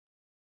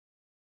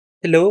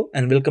Hello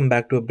and welcome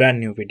back to a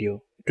brand new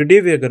video. Today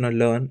we are going to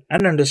learn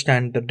and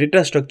understand the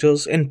data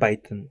structures in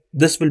Python.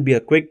 This will be a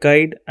quick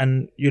guide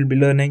and you'll be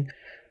learning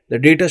the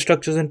data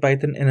structures in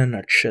Python in a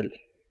nutshell.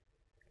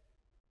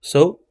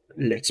 So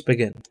let's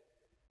begin.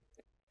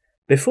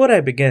 Before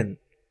I begin,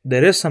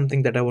 there is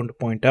something that I want to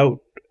point out.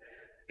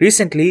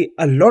 Recently,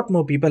 a lot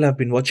more people have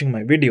been watching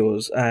my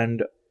videos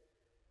and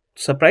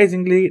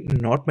surprisingly,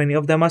 not many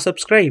of them are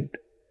subscribed.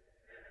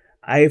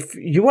 If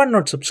you are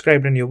not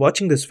subscribed and you're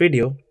watching this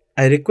video,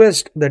 I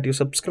request that you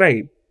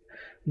subscribe.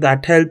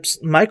 That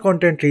helps my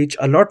content reach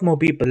a lot more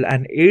people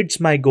and aids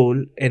my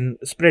goal in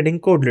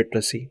spreading code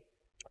literacy.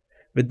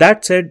 With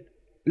that said,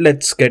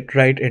 let's get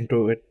right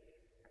into it.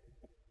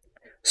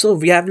 So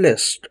we have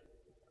lists,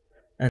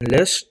 and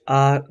lists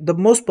are the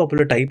most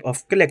popular type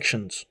of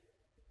collections.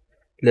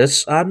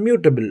 Lists are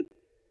mutable.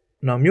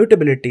 Now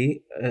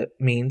mutability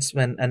means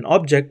when an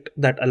object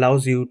that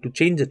allows you to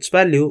change its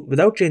value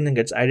without changing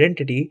its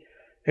identity,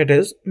 it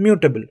is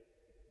mutable.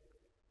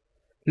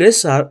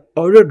 Lists are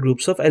ordered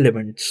groups of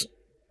elements.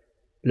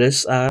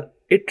 Lists are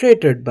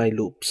iterated by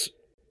loops.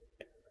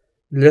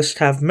 Lists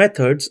have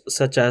methods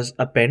such as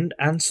append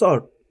and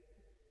sort.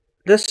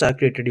 Lists are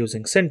created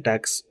using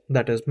syntax,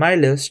 that is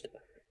mylist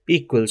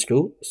equals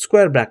to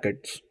square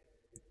brackets.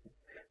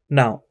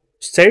 Now,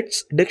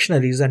 sets,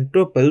 dictionaries and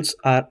tuples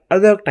are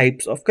other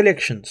types of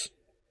collections.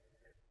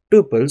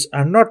 Tuples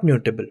are not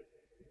mutable.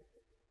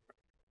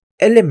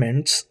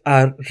 Elements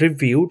are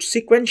reviewed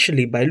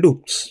sequentially by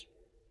loops.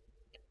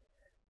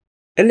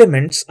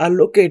 Elements are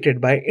located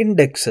by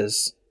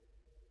indexes.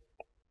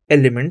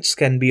 Elements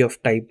can be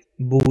of type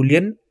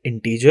boolean,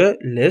 integer,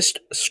 list,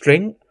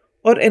 string,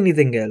 or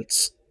anything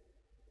else.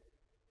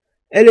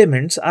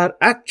 Elements are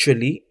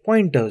actually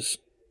pointers,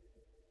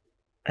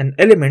 and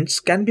elements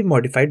can be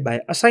modified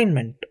by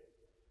assignment.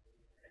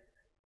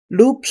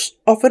 Loops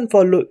often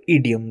follow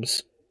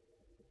idioms.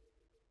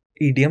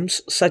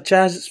 Idioms such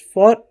as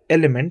for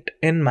element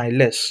in my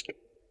list.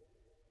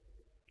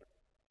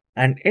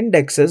 And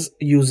indexes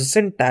use a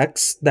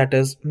syntax that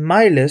is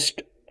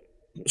mylist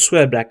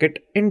square bracket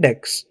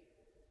index.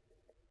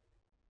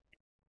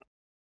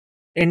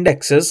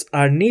 Indexes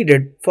are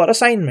needed for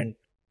assignment.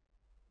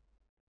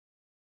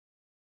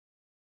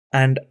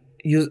 And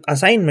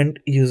assignment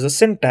uses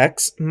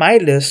syntax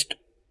mylist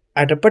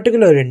at a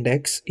particular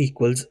index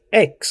equals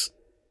x.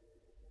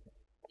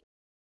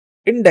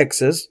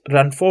 Indexes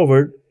run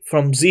forward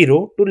from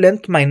 0 to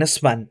length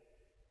minus 1,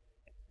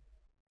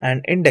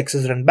 and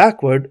indexes run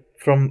backward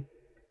from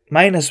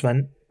minus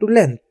 1 to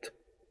length.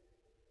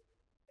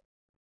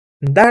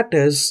 That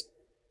is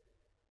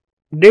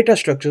data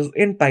structures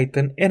in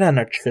Python in a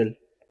nutshell.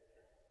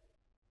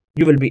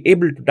 You will be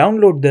able to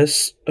download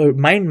this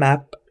mind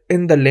map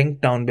in the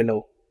link down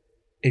below.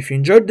 If you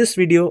enjoyed this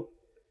video,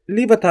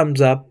 leave a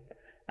thumbs up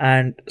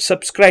and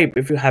subscribe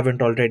if you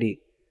haven't already.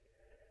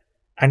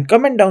 And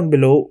comment down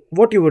below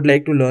what you would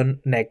like to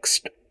learn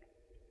next.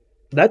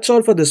 That's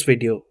all for this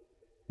video.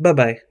 Bye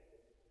bye.